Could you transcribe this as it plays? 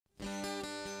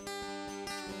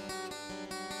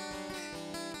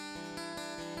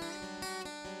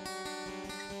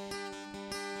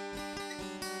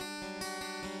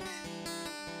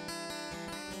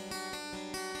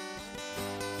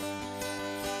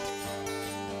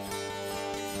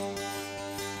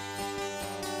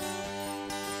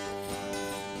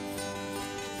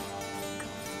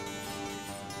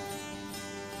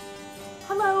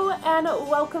and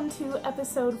welcome to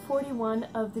episode 41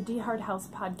 of the DeHart House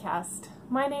podcast.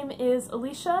 My name is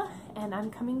Alicia, and I'm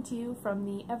coming to you from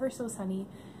the ever so sunny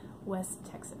West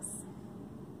Texas.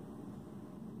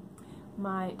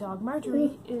 My dog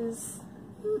Marjorie is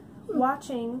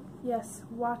watching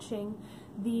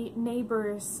the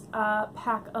neighbors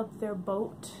pack up their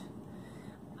boat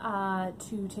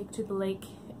to take to the lake,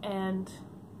 and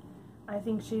I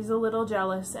think she's a little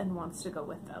jealous and wants to go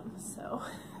with them, so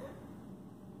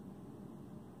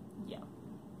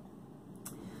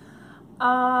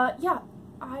yeah,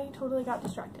 I totally got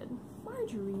distracted.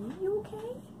 Marjorie, you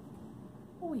okay?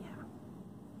 Oh yeah.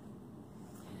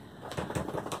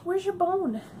 Where's your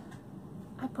bone?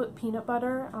 I put peanut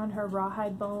butter on her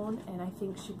rawhide bone, and I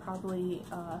think she probably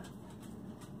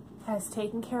has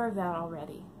taken care of that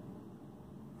already.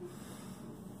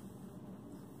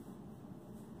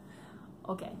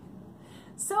 Okay.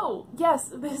 So,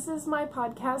 yes, this is my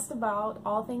podcast about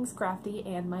all things crafty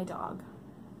and my dog.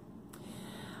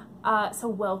 So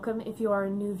welcome if you are a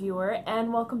new viewer,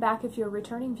 and welcome back if you're a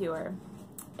returning viewer.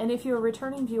 And if you're a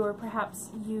returning viewer, perhaps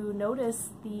you notice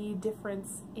the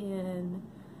difference in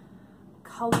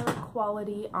color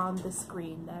quality on the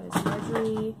screen. That is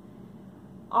Marjorie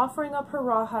offering up her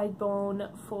rawhide bone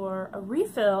for a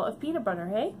refill of peanut butter,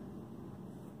 hey?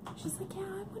 She's like, yeah,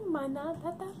 I wouldn't mind that.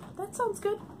 That sounds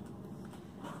good.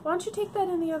 Why don't you take that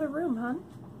in the other room, hon?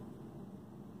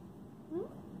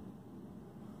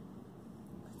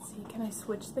 Let's see, can I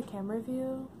switch the camera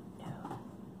view? No.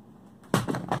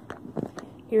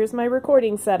 Here's my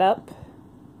recording setup.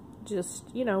 Just,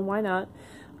 why not?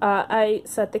 I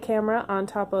set the camera on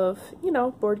top of,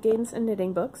 board games and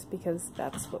knitting books, because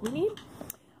that's what we need.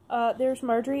 There's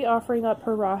Marjorie offering up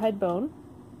her rawhide bone.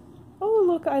 Oh,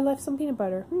 look, I left some peanut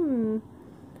butter.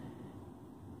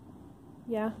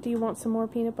 Yeah, do you want some more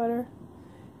peanut butter?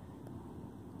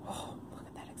 Oh, look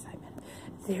at that excitement.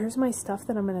 There's my stuff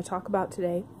that I'm going to talk about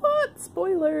today. What?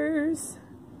 Spoilers!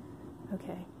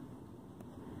 Okay.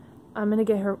 I'm going to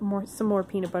get her some more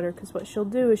peanut butter, because what she'll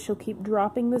do is she'll keep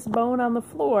dropping this bone on the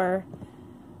floor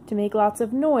to make lots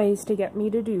of noise to get me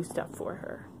to do stuff for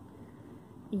her.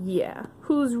 Yeah,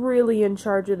 who's really in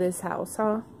charge of this house,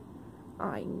 huh?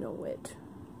 I know it.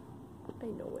 I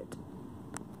know it.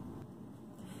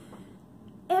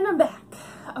 And I'm back.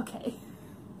 Okay.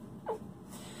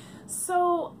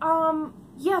 So,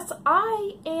 yes,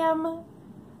 I am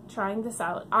trying this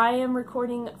out. I am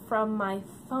recording from my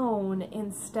phone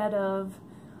instead of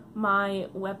my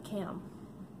webcam.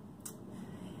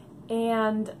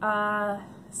 And,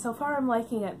 so far I'm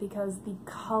liking it because the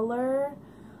color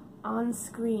on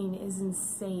screen is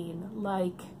insane.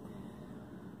 Like,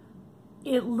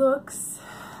 it looks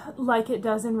like it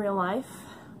does in real life,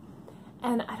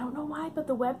 and I don't know why, but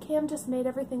the webcam just made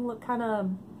everything look kind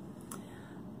of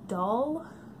dull,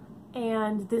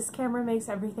 and this camera makes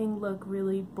everything look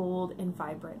really bold and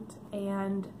vibrant,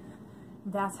 and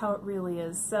that's how it really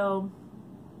is. So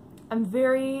I'm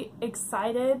very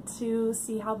excited to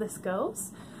see how this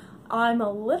goes. I'm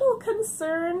a little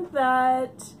concerned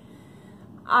that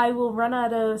I will run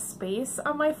out of space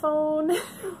on my phone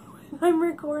I'm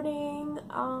recording,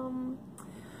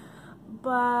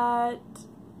 but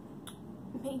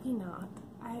maybe not.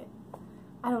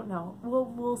 I don't know.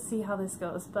 We'll see how this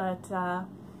goes, but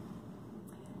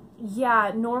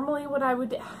yeah, normally what I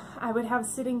would have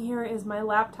sitting here is my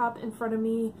laptop in front of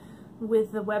me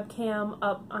with the webcam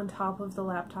up on top of the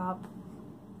laptop,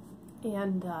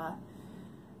 and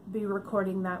be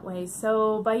recording that way.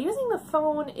 So by using the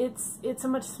phone, it's a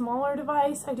much smaller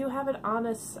device. I do have it on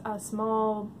a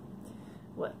small,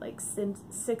 like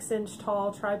 6-inch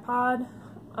tall tripod,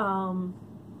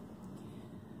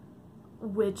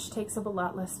 which takes up a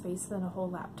lot less space than a whole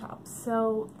laptop.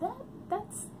 So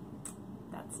that's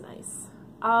nice.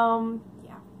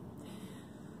 Yeah.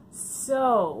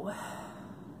 So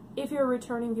if you're a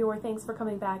returning viewer, thanks for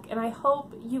coming back, and I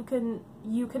hope you can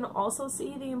also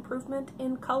see the improvement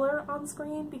in color on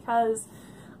screen, because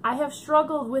I have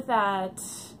struggled with that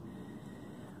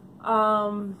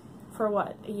for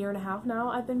what, a year and a half now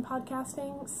I've been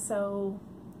podcasting, so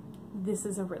this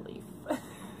is a relief.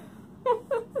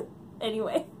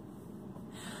 Anyway,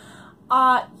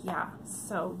 yeah,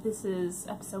 so this is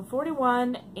episode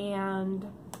 41, and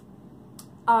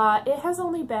it has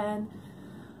only been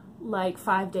like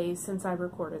 5 days since I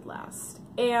recorded last.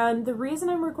 And the reason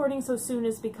I'm recording so soon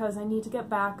is because I need to get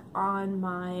back on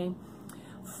my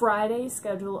Friday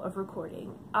schedule of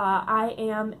recording. I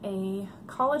am a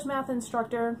college math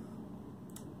instructor,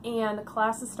 and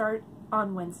classes start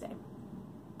on Wednesday.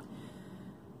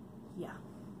 Yeah.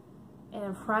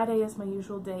 And Friday is my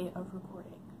usual day of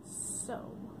recording.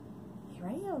 So, here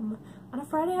I am, on a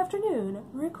Friday afternoon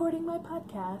recording my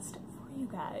podcast for you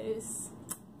guys.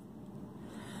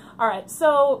 Alright,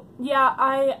 so yeah,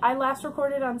 I last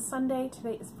recorded on Sunday.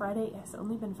 Today is Friday. It's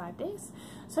only been 5 days.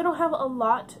 So I don't have a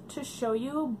lot to show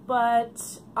you,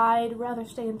 but I'd rather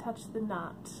stay in touch than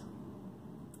not.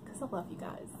 Because I love you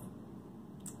guys.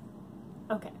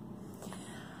 Okay.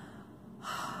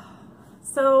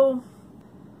 So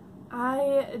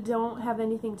I don't have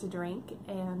anything to drink,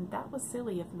 and that was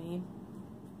silly of me.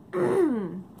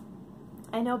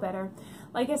 I know better.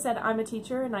 Like I said, I'm a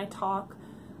teacher and I talk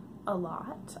a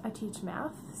lot. I teach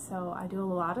math, so I do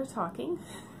a lot of talking.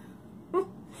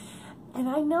 And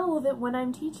I know that when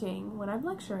I'm teaching, when I'm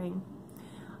lecturing,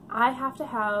 I have to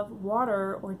have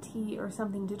water or tea or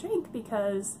something to drink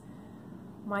because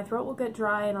my throat will get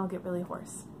dry and I'll get really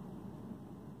hoarse.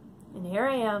 And here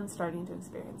I am starting to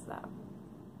experience that.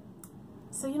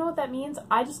 So you know what that means?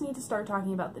 I just need to start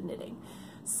talking about the knitting.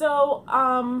 So,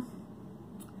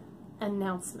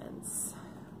 announcements.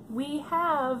 We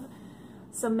have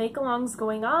some make-alongs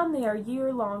going on. They are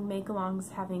year-long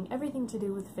make-alongs having everything to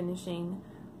do with finishing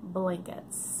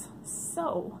blankets.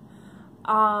 So,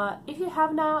 if you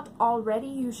have not already,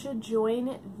 you should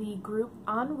join the group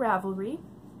on Ravelry.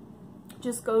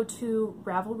 Just go to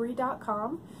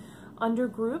Ravelry.com. Under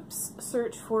groups,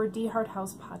 search for DeHart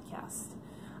House Podcast,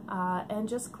 and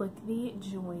just click the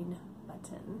join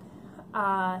button.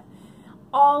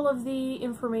 All of the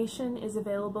information is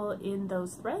available in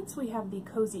those threads. We have the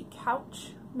Cozy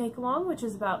Couch Make-Along, which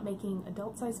is about making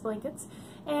adult-sized blankets,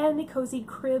 and the Cozy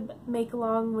Crib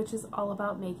Make-Along, which is all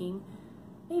about making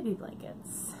baby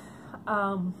blankets.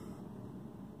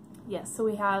 Yes, so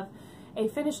we have a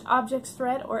finished objects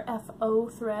thread, or FO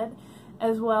thread,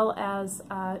 as well as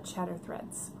chatter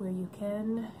threads, where you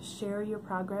can share your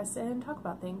progress and talk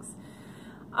about things.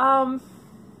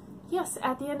 Yes,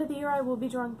 at the end of the year I will be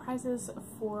drawing prizes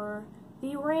for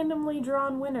the randomly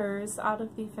drawn winners out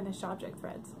of the finished object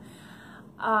threads.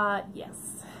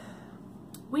 Yes.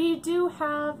 We do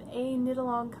have a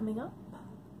knit-along coming up.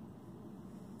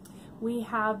 We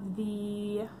have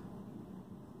the...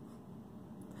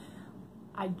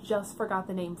 I just forgot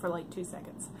the name for like 2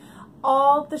 seconds.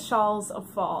 All the Shawls of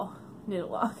Fall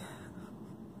knit-along.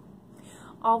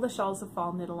 All the Shawls of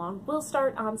Fall knit-along will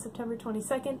start on September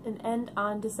 22nd and end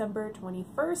on December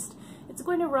 21st. It's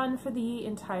going to run for the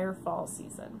entire fall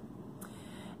season.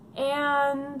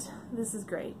 And this is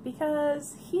great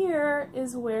because here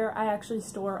is where I actually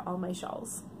store all my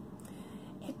shawls.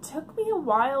 It took me a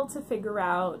while to figure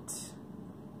out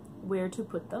where to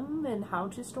put them and how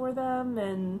to store them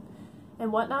and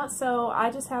whatnot, so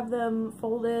I just have them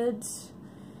folded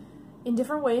in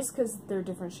different ways because they're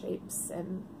different shapes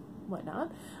and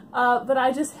whatnot, but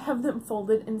I just have them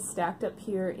folded and stacked up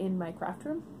here in my craft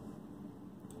room,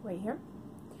 right here,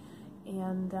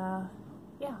 and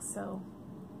yeah, so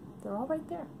they're all right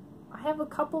there. I have a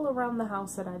couple around the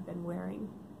house that I've been wearing,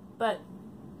 but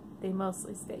they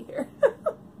mostly stay here.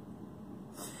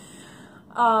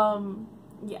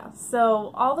 Yeah,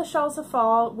 so all the Shawls of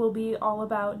Fall will be all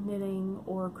about knitting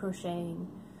or crocheting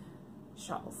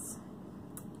shawls.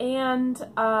 And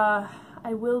I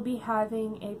will be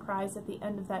having a prize at the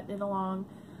end of that knit-along.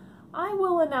 I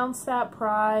will announce that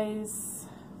prize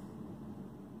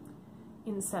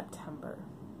in September.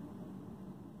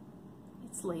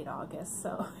 It's late August,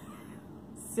 so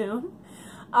soon.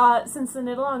 Since the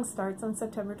knit-along starts on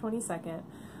September 22nd,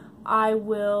 I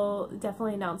will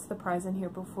definitely announce the prize in here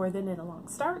before the knit-along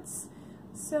starts,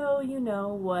 so you know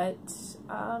what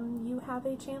you have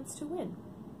a chance to win.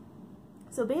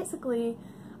 So basically,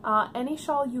 any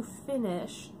shawl you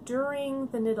finish during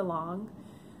the knit-along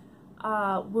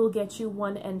will get you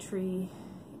 1 entry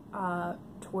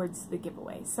towards the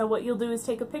giveaway. So what you'll do is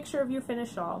take a picture of your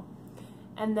finished shawl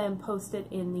and then post it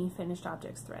in the finished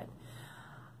objects thread.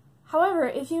 However,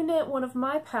 if you knit one of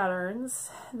my patterns,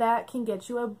 that can get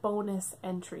you a bonus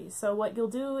entry. So what you'll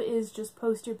do is just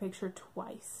post your picture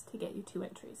twice to get you 2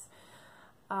 entries.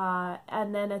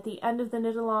 And then at the end of the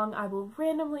knit-along, I will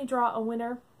randomly draw a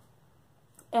winner,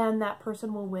 and that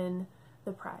person will win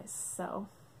the prize. So,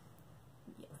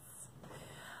 yes.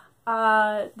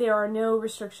 There are no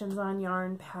restrictions on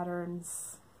yarn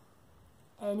patterns.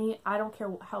 I don't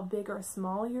care how big or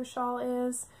small your shawl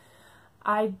is.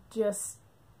 I just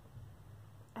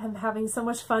am having so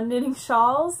much fun knitting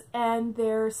shawls, and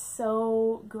they're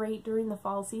so great during the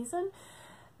fall season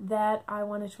that I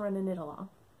wanted to run a knit-along.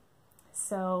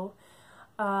 So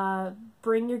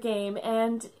bring your game,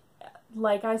 and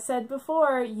like I said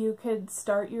before, you could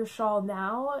start your shawl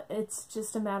now. It's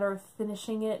just a matter of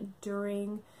finishing it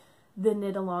during the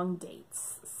knit-along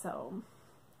dates. So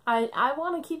I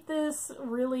want to keep this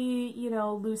really, you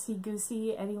know,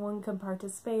 loosey-goosey. Anyone can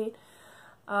participate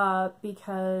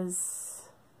because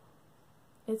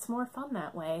it's more fun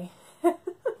that way.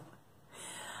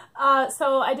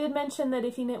 So I did mention that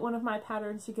if you knit one of my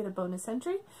patterns, you get a bonus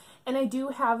entry. And I do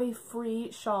have a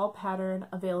free shawl pattern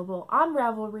available on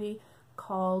Ravelry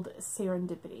called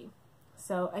Serendipity.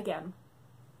 So again,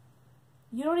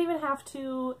 you don't even have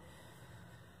to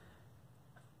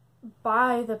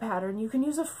buy the pattern. You can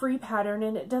use a free pattern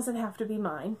and it doesn't have to be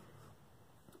mine.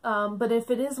 But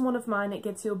if it is one of mine, it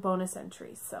gets you a bonus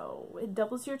entry. So it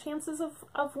doubles your chances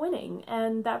of winning,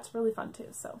 and that's really fun too.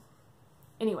 So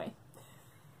anyway,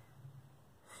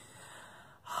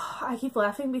 I keep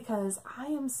laughing because I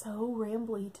am so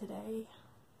rambly today.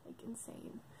 Like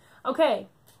insane. Okay.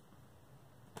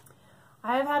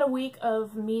 I have had a week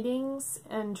of meetings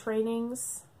and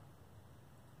trainings,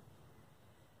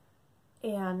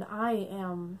 and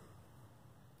I'm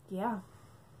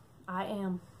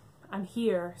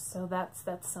here, so that's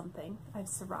something. I've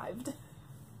survived.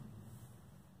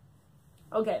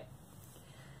 Okay.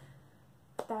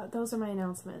 Those are my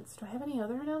announcements. Do I have any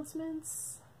other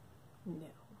announcements? No.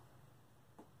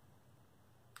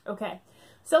 Okay.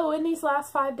 So in these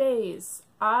last 5 days,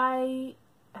 I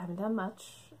haven't done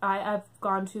much. I've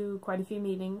gone to quite a few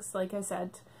meetings, like I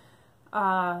said,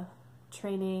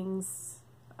 trainings,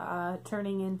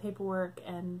 turning in paperwork,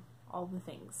 and all the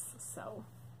things. So,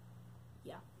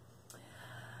 yeah.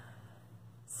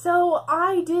 So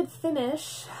I did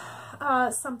finish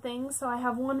something. So I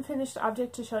have one finished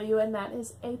object to show you, and that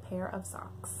is a pair of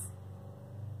socks.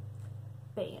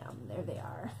 Bam, there they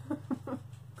are.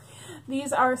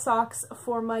 These are socks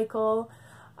for Michael.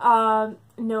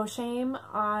 No shame.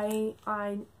 I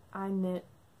knit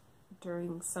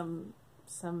during some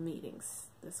meetings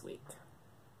this week.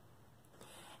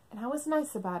 And I was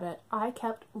nice about it. I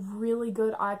kept really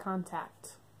good eye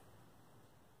contact.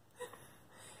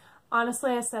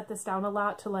 Honestly, I set this down a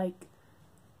lot to like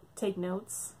take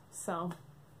notes. So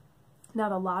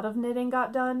not a lot of knitting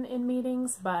got done in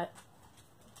meetings, but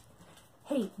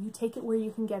hey, you take it where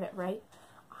you can get it, right?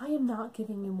 I am not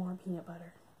giving you more peanut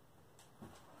butter.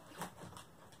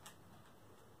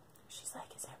 She's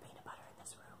like, is there peanut butter in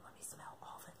this room? Let me smell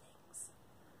all the things.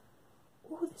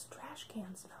 Ooh, this trash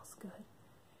can smells good.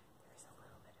 There's a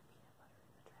little bit of peanut butter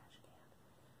in the trash can.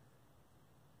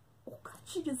 Oh God,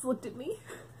 she just looked at me.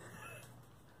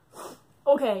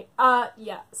 Okay,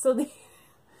 yeah, so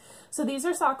these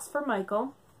are socks for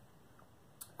Michael.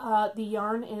 The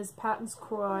yarn is Patton's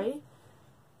Croy.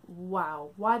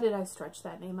 Wow, why did I stretch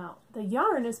that name out? The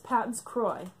yarn is Patton's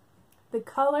Croy. The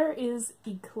color is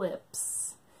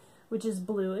Eclipse, which is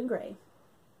blue and gray.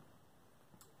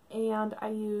 And I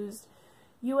used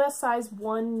US size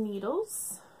 1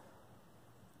 needles.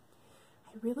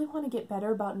 I really want to get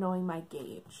better about knowing my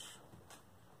gauge.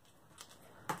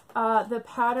 The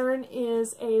pattern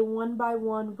is a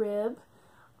 1x1 rib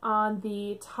on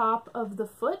the top of the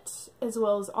foot, as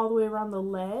well as all the way around the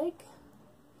leg.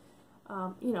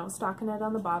 You know, stockinette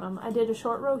on the bottom. I did a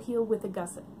short row heel with a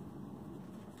gusset.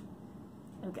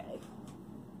 Okay.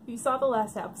 You saw the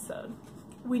last episode.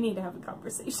 We need to have a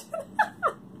conversation.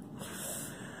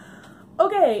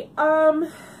 Okay,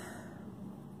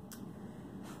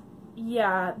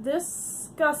 yeah, this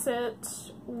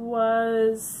gusset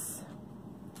was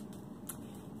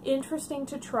interesting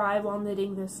to try while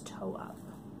knitting this toe up,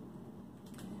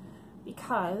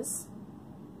 because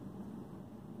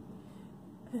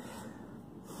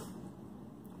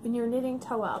when you're knitting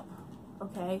toe up,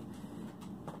 okay,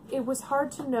 it was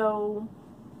hard to know,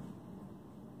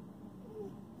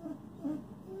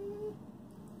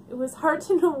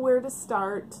 where to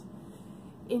start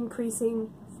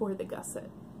increasing for the gusset.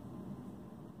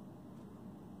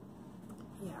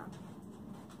 Yeah.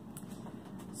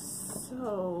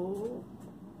 So,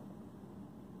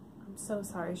 I'm so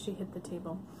sorry she hit the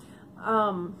table.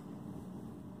 I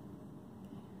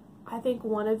think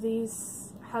one of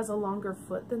these has a longer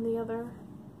foot than the other.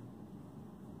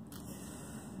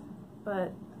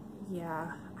 But,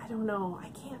 yeah, I don't know. I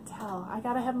can't tell. I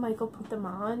gotta have Michael put them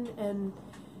on and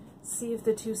see if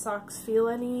the two socks feel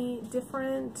any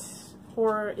different,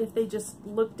 or if they just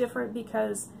look different,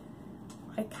 because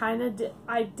I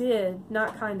did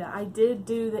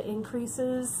do the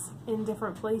increases in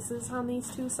different places on these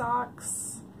two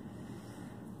socks.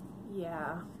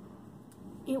 Yeah.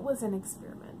 It was an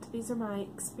experiment. These are my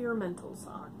experimental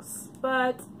socks.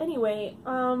 But anyway,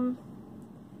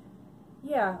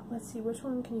 yeah, let's see, which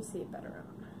one can you see it better on?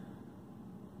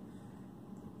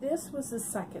 This was the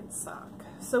second sock.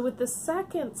 So with the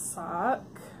second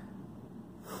sock,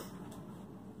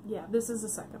 yeah, this is the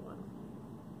second one.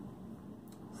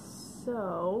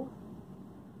 So,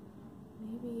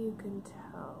 maybe you can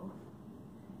tell.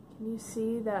 Can you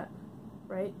see that,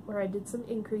 right, where I did some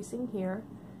increasing here,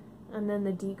 and then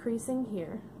the decreasing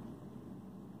here?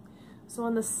 So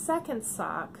on the second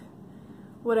sock,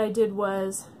 what I did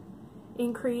was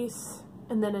increase,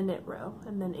 and then a knit row,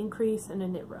 and then increase and a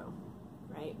knit row,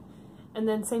 right? And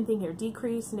then same thing here,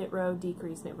 decrease, knit row,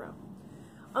 decrease, knit row.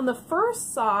 On the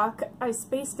first sock, I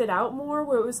spaced it out more,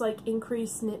 where it was like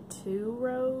increase, knit 2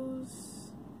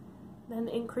 rows, then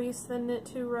increase, then knit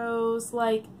 2 rows,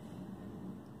 like,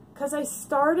 because I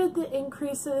started the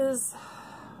increases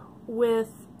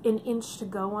with an inch to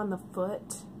go on the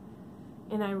foot,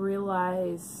 and I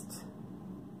realized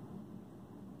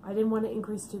I didn't want to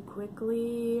increase too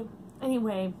quickly.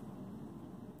 Anyway,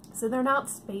 so they're not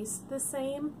spaced the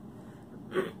same.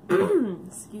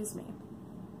 Excuse me.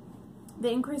 The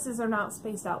increases are not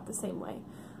spaced out the same way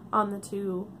on the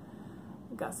two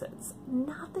gussets.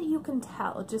 Not that you can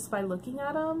tell just by looking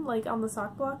at them, like on the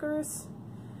sock blockers.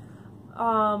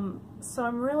 So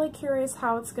I'm really curious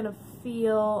how it's going to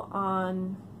feel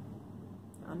on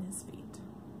his feet.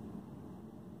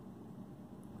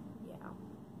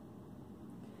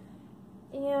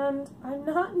 And I'm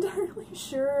not entirely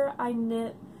sure I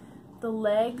knit the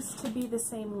legs to be the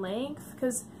same length,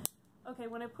 because, okay,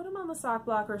 when I put them on the sock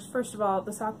blockers, first of all,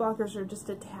 the sock blockers are just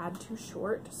a tad too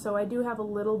short, so I do have a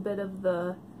little bit of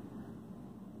the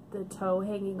toe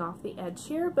hanging off the edge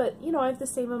here, but, you know, I have the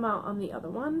same amount on the other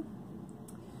one.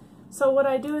 So what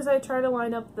I do is I try to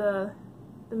line up the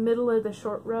middle of the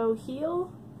short row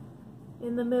heel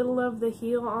in the middle of the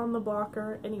heel on the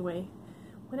blocker. Anyway,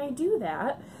 when I do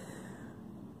that,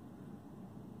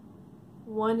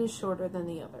 one is shorter than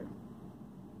the other,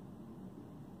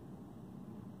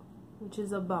 which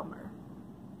is a bummer.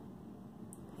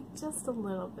 Like just a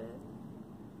little bit.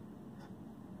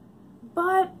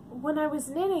 But when I was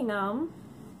knitting them,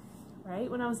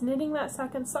 right, when I was knitting that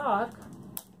second sock,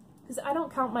 because I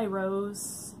don't count my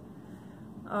rows,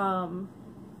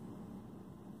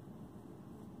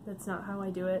 that's not how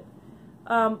I do it,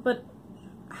 but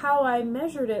how I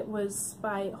measured it was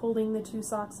by holding the two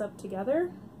socks up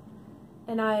together.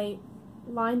 And I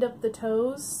lined up the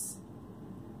toes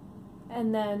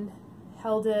and then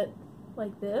held it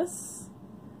like this.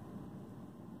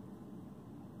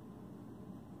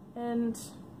 And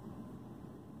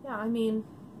yeah, I mean,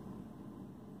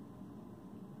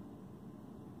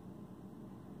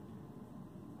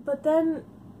 but then,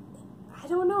 I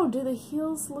don't know, do the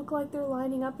heels look like they're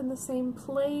lining up in the same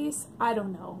place? I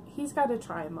don't know. He's got to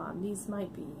try them on. These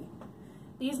might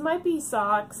be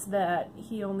socks that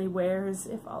he only wears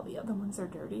if all the other ones are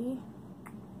dirty.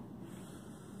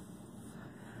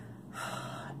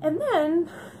 And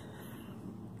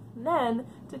then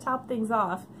to top things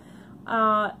off,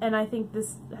 and I think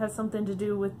this has something to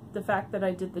do with the fact that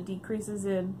I did the decreases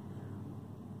in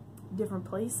different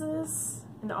places,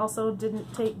 and also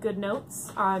didn't take good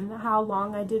notes on how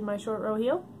long I did my short row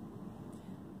heel.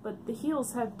 But the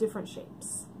heels have different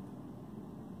shapes.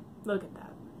 Look at that.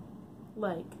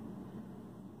 Like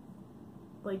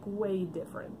way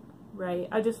different, right?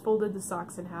 I just folded the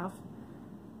socks in half.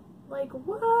 Like,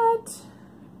 what?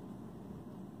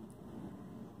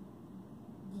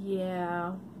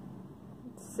 Yeah.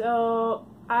 So,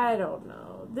 I don't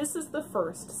know. This is the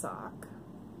first sock.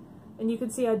 And you can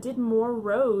see I did more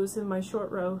rows in my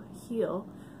short row heel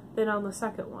than on the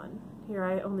second one. Here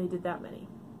I only did that many.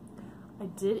 I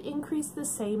did increase the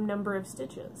same number of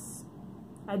stitches.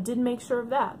 I did make sure of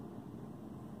that.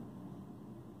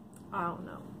 I don't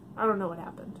know. I don't know what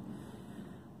happened.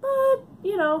 But,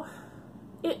 you know,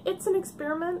 it's an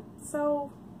experiment,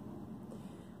 so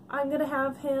I'm going to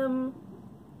have him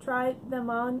try them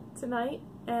on tonight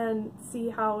and see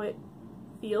how it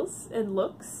feels and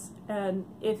looks, and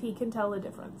if he can tell a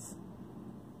difference.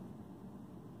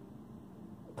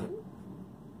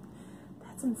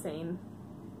 That's insane.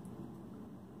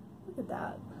 Look at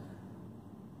that.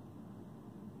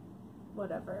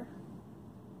 Whatever.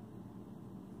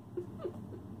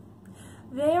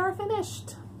 They are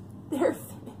finished. They're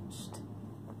finished.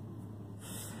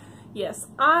 Yes,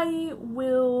 I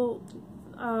will,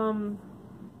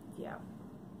 yeah.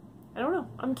 I don't know.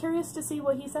 I'm curious to see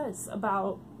what he says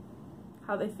about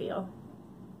how they feel.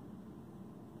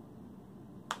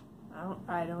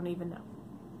 I don't even know.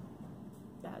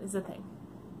 That is a thing.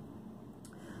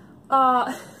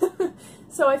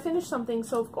 So I finished something,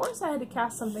 so of course I had to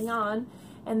cast something on,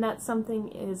 and that something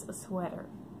is a sweater.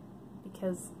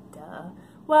 Because, duh.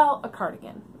 Well, a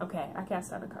cardigan. Okay, I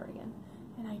cast on a cardigan.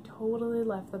 And I totally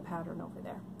left the pattern over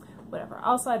there. Whatever.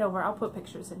 I'll slide over. I'll put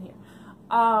pictures in here.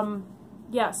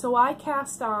 Yeah, so I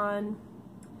cast on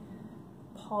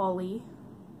Holly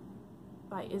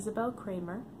by Isabel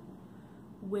Kramer,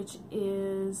 which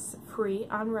is free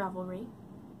on Ravelry.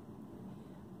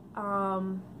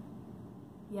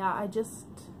 Yeah,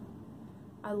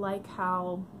 I like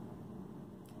how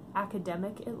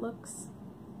academic it looks.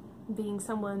 Being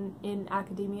someone in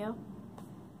academia,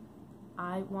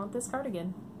 I want this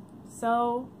cardigan.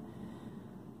 So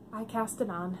I cast it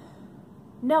on.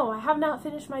 No, I have not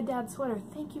finished my dad's sweater.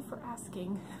 Thank you for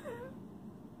asking.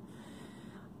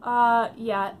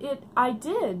 Yeah, I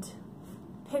did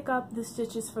pick up the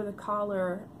stitches for the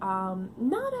collar,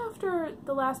 not after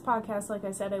the last podcast like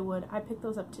I said I would. I picked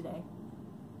those up today.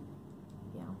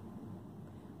 Yeah.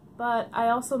 But I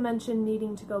also mentioned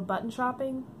needing to go button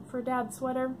shopping for dad's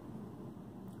sweater.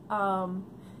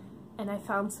 And I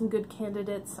found some good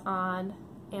candidates on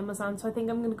Amazon, so I think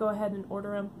I'm going to go ahead and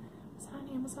order them. Is it on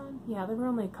Amazon? Yeah, they were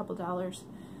only a couple dollars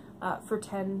for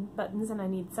 10 buttons, and I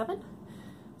need 7.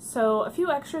 So a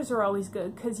few extras are always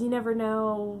good, because you never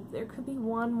know, there could be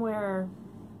one where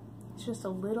it's just a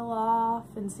little off,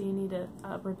 and so you need a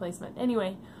replacement.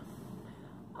 Anyway,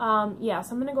 yeah,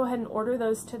 so I'm going to go ahead and order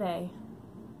those today,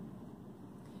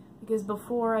 because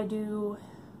before I do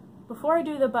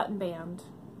the button band,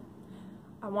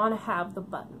 I want to have the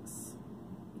buttons,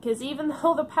 because even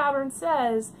though the pattern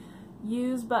says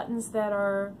use buttons that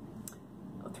are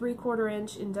 3/4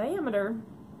 inch in diameter,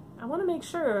 I want to make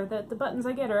sure that the buttons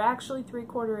I get are actually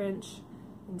 3/4 inch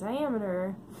in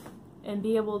diameter, and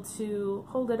be able to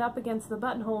hold it up against the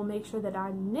buttonhole and make sure that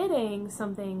I'm knitting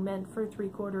something meant for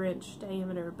 3/4 inch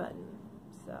diameter button.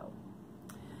 So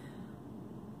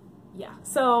yeah,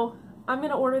 so I'm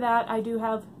going to order that. I do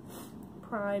have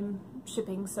Prime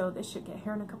shipping, so they should get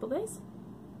here in a couple days.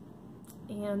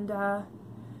 And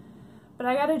but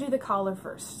I got to do the collar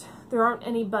first. There aren't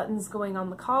any buttons going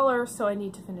on the collar, so I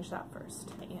need to finish that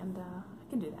first, and I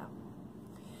can do that.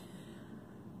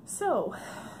 So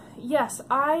yes,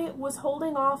 I was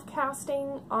holding off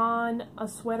casting on a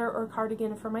sweater or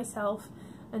cardigan for myself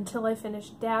until I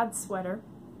finished Dad's sweater.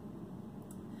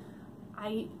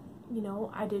 I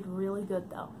did really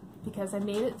good though, because I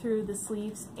made it through the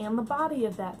sleeves and the body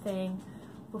of that thing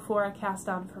before I cast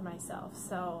on for myself,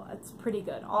 so it's pretty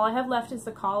good. All I have left is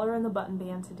the collar and the button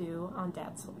band to do on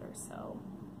Dad's sweater, so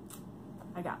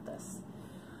I got this.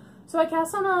 So I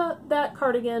cast on that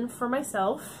cardigan for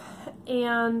myself,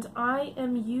 and I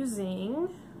am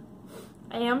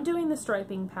doing the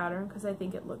striping pattern because I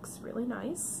think it looks really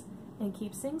nice and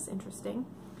keeps things interesting.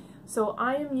 So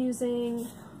I am using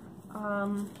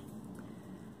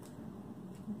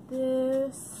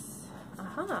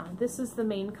this is the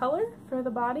main color for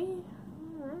the body.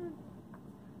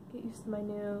 Get used to my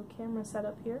new camera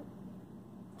setup here.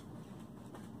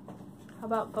 How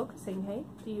about focusing, hey?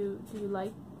 Do you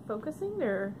like focusing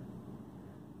or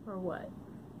what?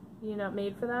 You not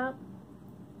made for that?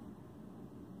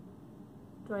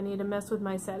 Do I need to mess with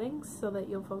my settings so that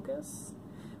you'll focus?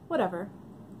 Whatever.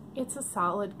 It's a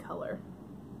solid color.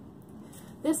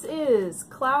 This is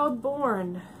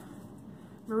Cloudborn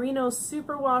Merino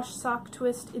Superwash Sock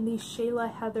Twist in the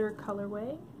Shayla Heather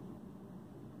colorway.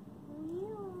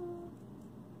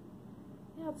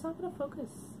 Yeah, it's not going to focus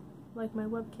like my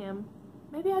webcam.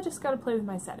 Maybe I just got to play with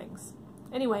my settings.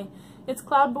 Anyway, it's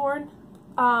Cloudborn.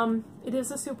 It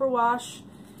is a superwash.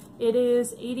 It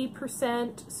is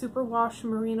 80% superwash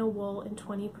merino wool and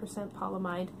 20%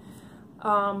 polyamide.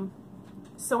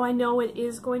 So I know it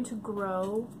is going to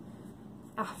grow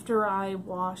after I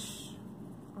wash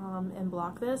and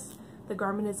block this. The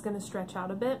garment is going to stretch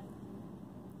out a bit.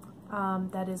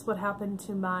 That is what happened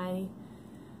to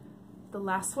the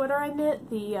last sweater I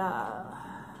knit, the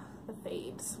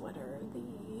fade sweater,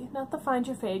 not the Find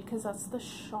Your Fade, because that's the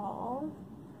shawl,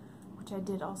 which I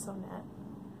did also knit.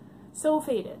 So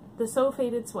Faded, the So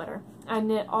Faded sweater. I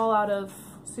knit all out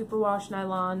of superwash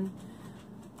nylon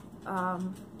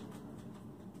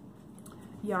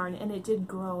yarn, and it did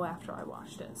grow after I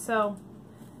washed it. So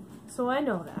I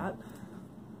know that.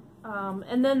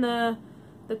 And then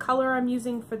the color I'm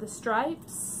using for the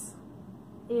stripes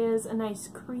is a nice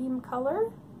cream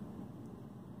color.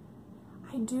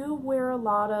 I do wear a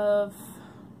lot of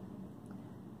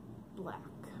black.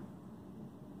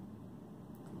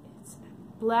 It's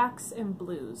blacks and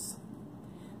blues.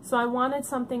 So I wanted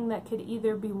something that could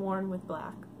either be worn with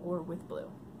black or with blue.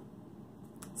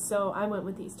 So I went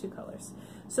with these two colors.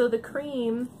 So the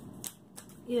cream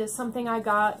is something I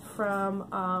got from,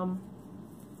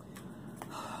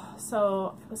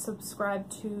 so I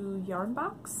subscribed to Yarn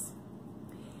Box,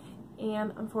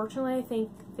 and unfortunately I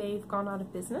think they've gone out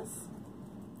of business.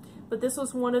 But this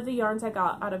was one of the yarns I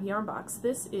got out of Yarn Box.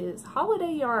 This is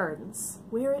Holiday Yarns,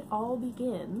 Where It All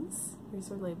Begins. Here's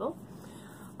her label.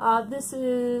 This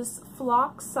is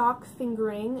Flock Sock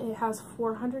Fingering. It has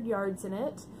 400 yards in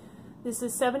it. This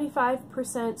is 75%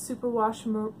 superwash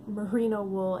merino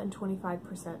wool and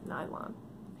 25% nylon.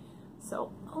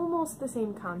 So almost the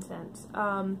same content.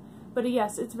 But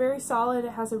yes, it's very solid.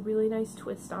 It has a really nice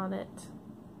twist on it.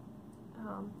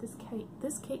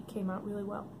 This cake came out really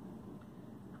well.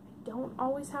 I don't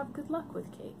always have good luck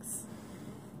with cakes.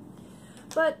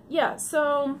 But yeah,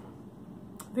 so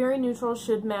very neutral,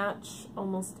 should match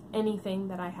almost anything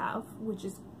that I have, which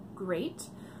is great.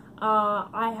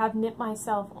 I have knit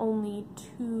myself only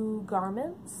 2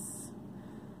 garments.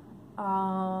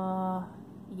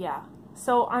 Yeah,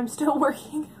 so I'm still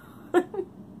working.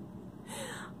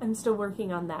 I'm still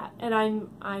working on that, and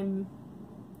I'm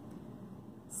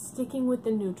sticking with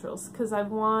the neutrals because I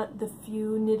want the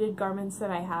few knitted garments that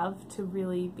I have to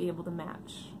really be able to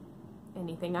match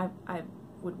anything I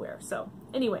would wear. So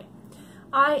anyway,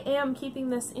 I am keeping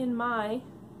this in my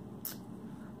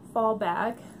fall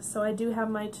bag. So I do have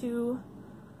my 2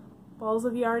 balls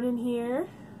of yarn in here,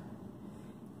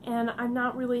 and I'm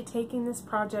not really taking this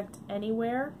project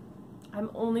anywhere. I'm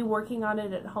only working on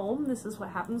it at home. This is what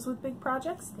happens with big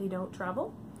projects. They don't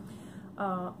travel.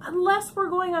 Unless we're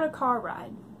going on a car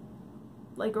ride,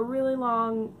 like a really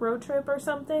long road trip or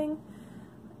something.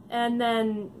 And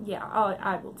then, yeah,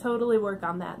 I will totally work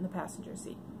on that in the passenger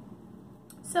seat.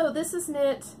 So this is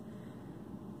knit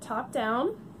top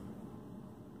down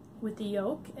with the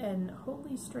yoke, and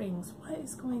holy strings, what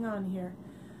is going on here?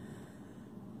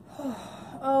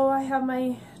 Oh, I have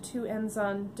my 2 ends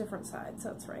on different sides,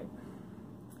 that's right.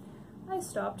 I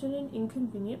stopped in an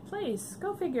inconvenient place.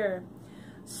 Go figure.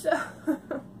 So,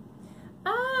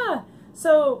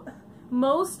 so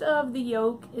most of the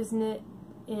yoke is knit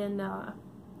in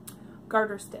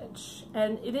garter stitch,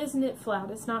 and it is knit flat.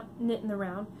 It's not knit in the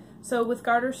round. So with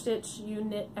garter stitch, you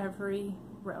knit every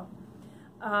row.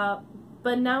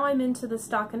 But now I'm into the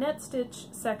stockinette stitch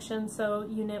section, so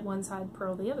you knit one side,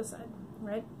 purl the other side,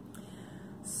 right?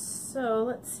 So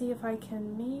let's see if I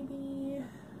can maybe,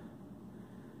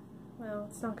 well,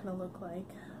 it's not going to look like,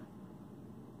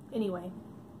 anyway,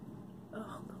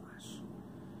 oh gosh,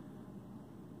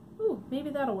 ooh, maybe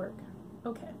that'll work,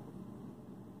 okay,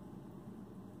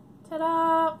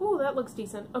 ta-da, ooh, that looks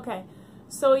decent, okay,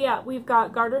 so yeah, we've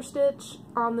got garter stitch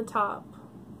on the top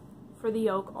for the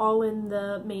yoke, all in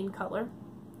the main color,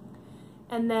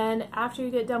 and then after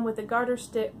you get done with the garter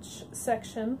stitch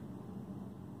section,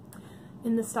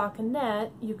 in the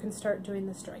stockinette, you can start doing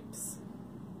the stripes.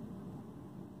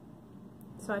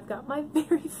 So I've got my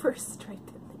very first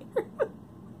stripe in there.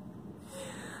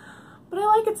 But I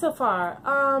like it so far.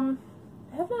 I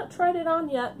have not tried it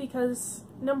on yet because,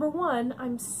 number one,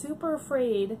 I'm super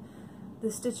afraid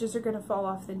the stitches are going to fall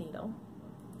off the needle.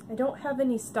 I don't have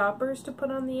any stoppers to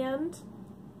put on the end.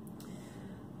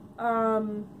 Yeah.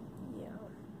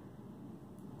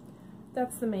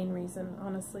 That's the main reason,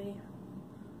 honestly.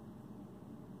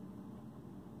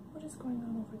 What is going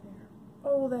on over there?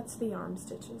 Oh, that's the arm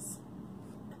stitches.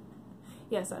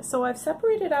 Yes, so I've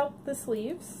separated out the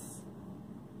sleeves.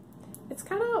 It's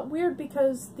kind of weird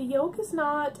because the yoke is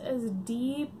not as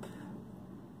deep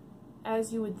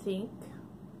as you would think,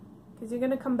 because you're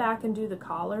going to come back and do the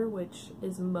collar, which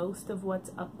is most of what's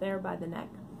up there by the neck.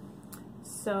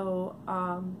 So,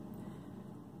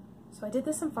 so I did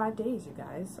this in 5 days, you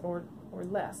guys, or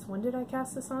less. When did I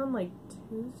cast this on? Like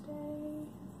Tuesday?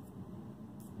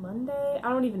 Monday? I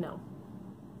don't even know.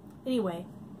 Anyway,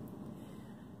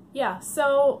 yeah,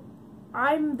 so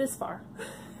I'm this far.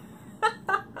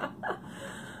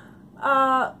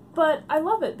 But I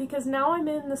love it because now I'm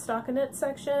in the stockinette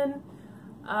section,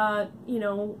 you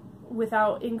know,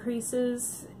 without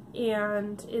increases,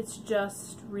 and it's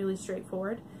just really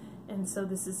straightforward. And so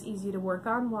this is easy to work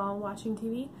on while watching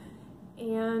TV.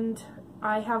 And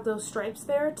I have those stripes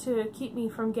there to keep me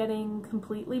from getting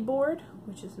completely bored,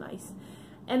 which is nice.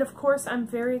 And of course, I'm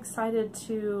very excited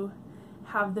to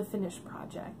have the finished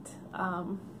project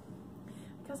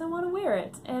because I want to wear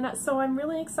it. And so I'm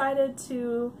really excited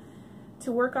to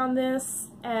work on this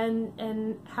and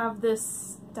have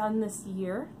this done this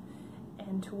year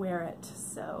and to wear it.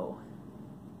 So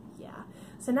yeah.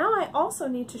 So now I also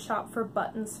need to shop for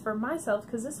buttons for myself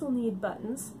because this will need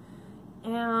buttons.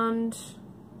 And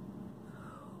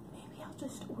maybe I'll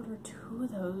just order 2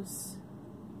 of those.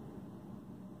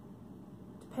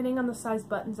 Depending on the size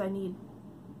buttons I need.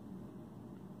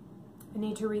 I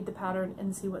need to read the pattern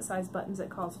and see what size buttons it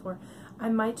calls for. I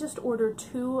might just order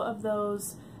 2 of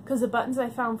those, because the buttons I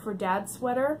found for Dad's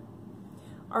sweater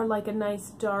are like a nice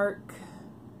dark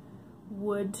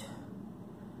wood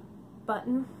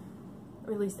button,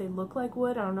 or at least they look like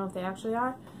wood. I don't know if they actually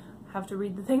are. have to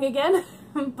read the thing again.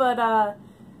 But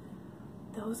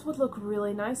those would look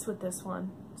really nice with this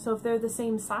one. So if they're the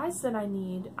same size that I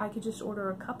need, I could just order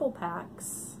a couple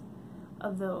packs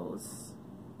of those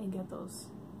and get those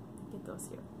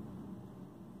here.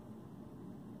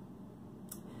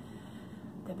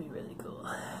 That'd be really cool.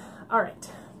 All right.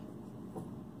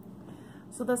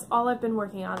 So that's all I've been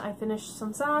working on. I finished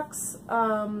some socks,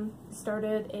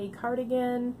 started a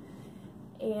cardigan,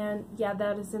 and yeah,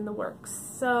 that is in the works.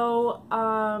 So,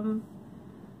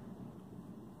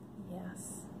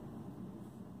 yes.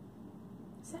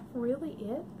 Is that really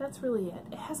it? That's really it.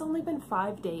 It has only been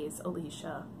 5 days,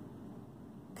 Alicia.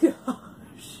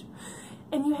 Gosh.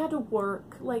 And you had to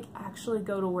work, like actually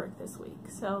go to work this week.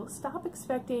 So stop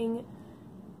expecting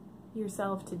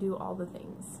yourself to do all the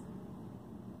things.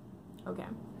 Okay.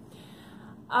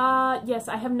 Yes,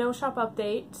 I have no shop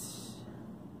update.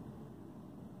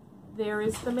 There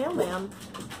is the mailman.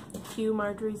 Cue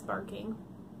Marjorie's barking.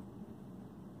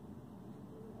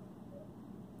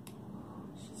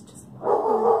 She's just barking.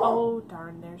 Oh,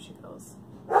 darn, there she goes.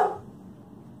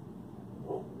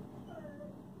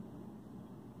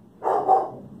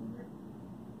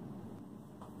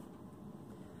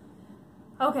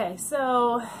 Okay,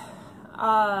 so,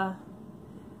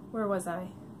 where was I?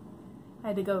 I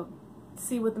had to go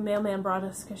see what the mailman brought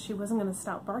us because she wasn't going to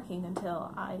stop barking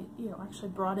until I, actually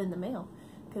brought in the mail,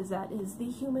 because that is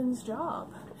the human's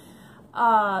job.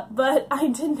 But I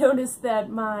did notice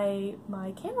that my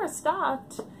camera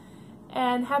stopped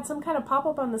and had some kind of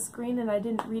pop-up on the screen, and I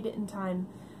didn't read it in time.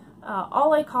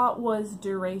 All I caught was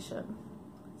duration.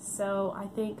 So I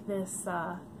think this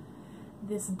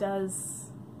does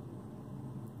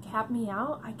cap me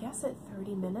out, I guess, at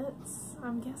 30 minutes,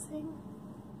 I'm guessing.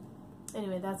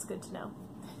 Anyway, that's good to know.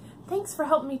 Thanks for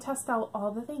helping me test out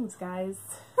all the things, guys.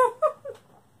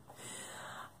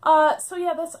 So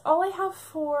yeah, that's all I have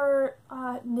for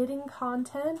knitting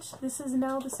content. This is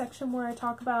now the section where I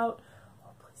talk about...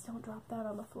 Oh, please don't drop that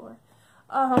on the floor.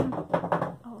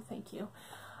 Oh, thank you.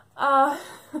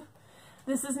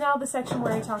 This is now the section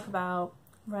where I talk about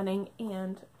running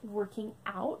and working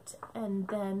out, and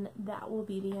then that will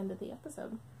be the end of the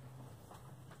episode.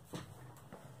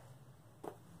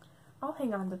 I'll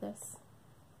hang on to this.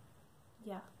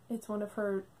 Yeah, it's one of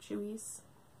her chewies.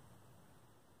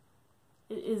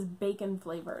 It is bacon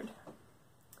flavored.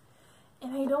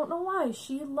 And I don't know why.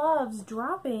 She loves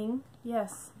dropping,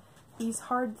 yes, these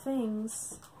hard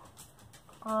things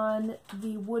on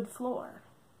the wood floor.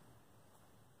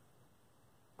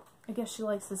 I guess she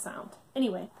likes the sound.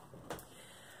 Anyway.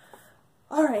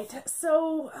 Alright,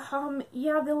 so,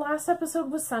 yeah, the last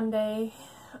episode was Sunday.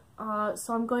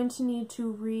 So I'm going to need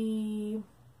to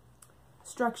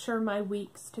restructure my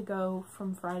weeks to go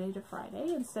from Friday to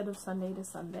Friday instead of Sunday to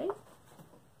Sunday.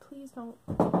 Please don't.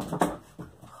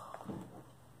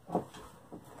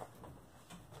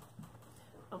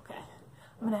 Okay.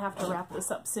 I'm going to have to wrap this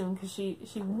up soon because she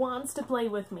wants to play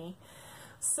with me.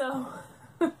 So,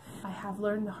 I have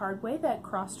learned the hard way that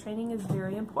cross-training is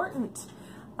very important.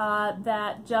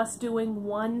 That just doing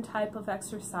one type of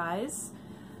exercise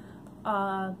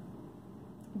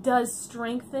does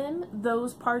strengthen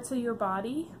those parts of your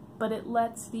body, but it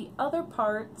lets the other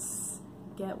parts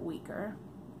get weaker.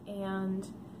 And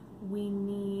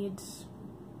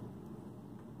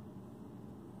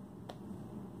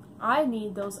I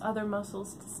need those other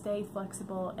muscles to stay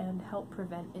flexible and help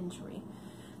prevent injury.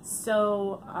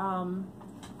 So,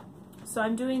 so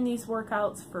I'm doing these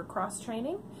workouts for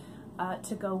cross-training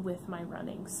to go with my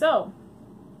running. So,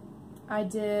 I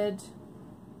did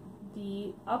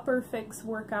the upper fix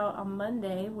workout on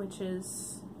Monday, which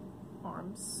is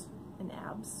arms and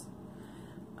abs.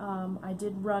 I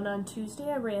did run on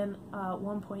Tuesday. I ran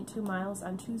 1.2 miles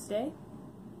on Tuesday.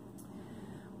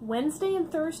 Wednesday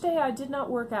and Thursday I did not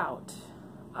work out.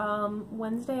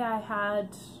 Wednesday I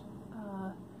had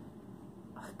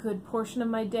a good portion of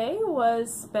my day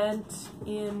was spent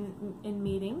in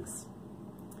meetings.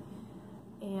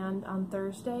 And on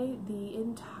Thursday, the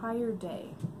entire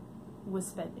day was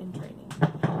spent in training.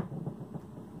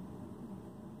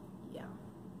 Yeah.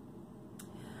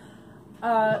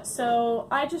 So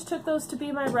I just took those to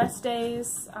be my rest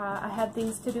days. I had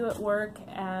things to do at work,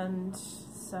 and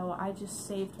so I just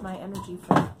saved my energy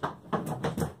for that.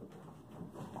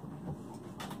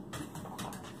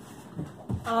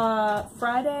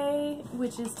 Friday,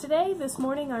 which is today, this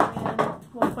morning I ran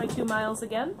 1.2 miles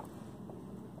again.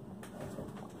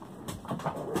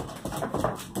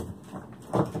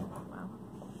 Wow.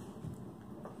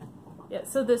 Yeah,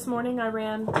 so this morning I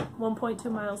ran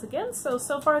 1.2 miles again. So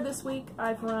far this week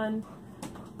I've run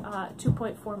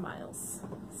 2.4 miles.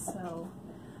 So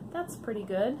that's pretty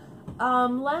good.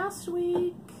 Last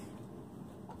week,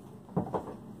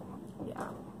 yeah,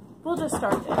 we'll just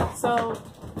start there. So,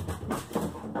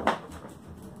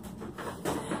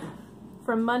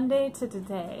 from Monday to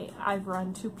today, I've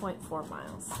run 2.4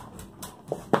 miles.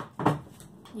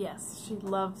 Yes, she's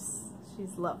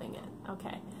loving it.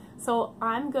 Okay, so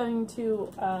I'm going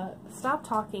to stop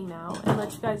talking now and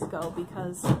let you guys go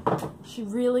because she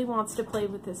really wants to play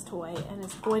with this toy and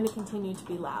it's going to continue to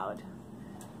be loud.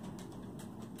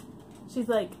 She's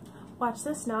like, watch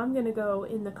this, now I'm going to go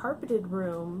in the carpeted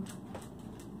room.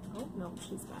 Oh, no,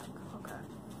 she's back. Okay.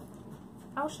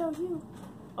 I'll show you.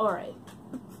 Alright.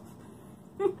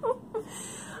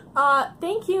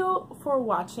 Thank you for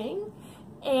watching,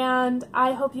 and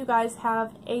I hope you guys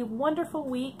have a wonderful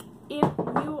week. If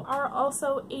you are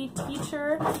also a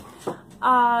teacher,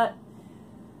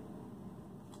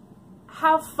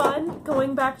 have fun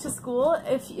going back to school.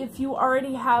 If you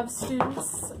already have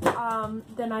students,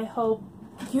 then I hope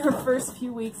your first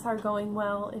few weeks are going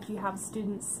well. If you have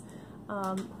students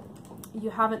you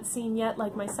haven't seen yet,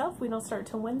 like myself, we don't start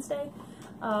till Wednesday,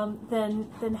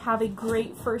 then have a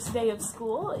great first day of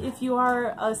school. If you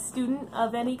are a student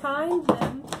of any kind,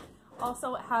 then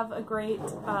also have a great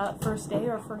first day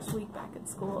or first week back at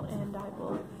school, and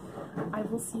I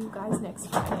will see you guys next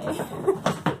Friday.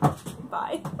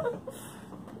 Bye.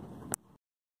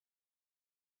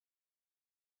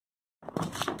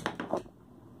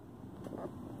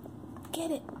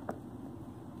 Get it.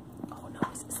 Oh no,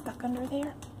 is it stuck under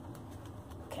there?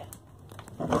 Okay.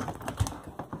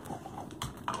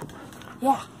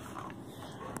 Yeah.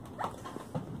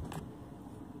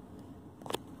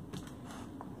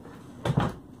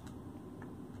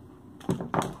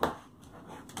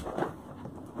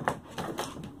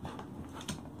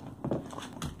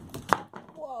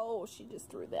 Whoa, she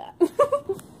just threw that.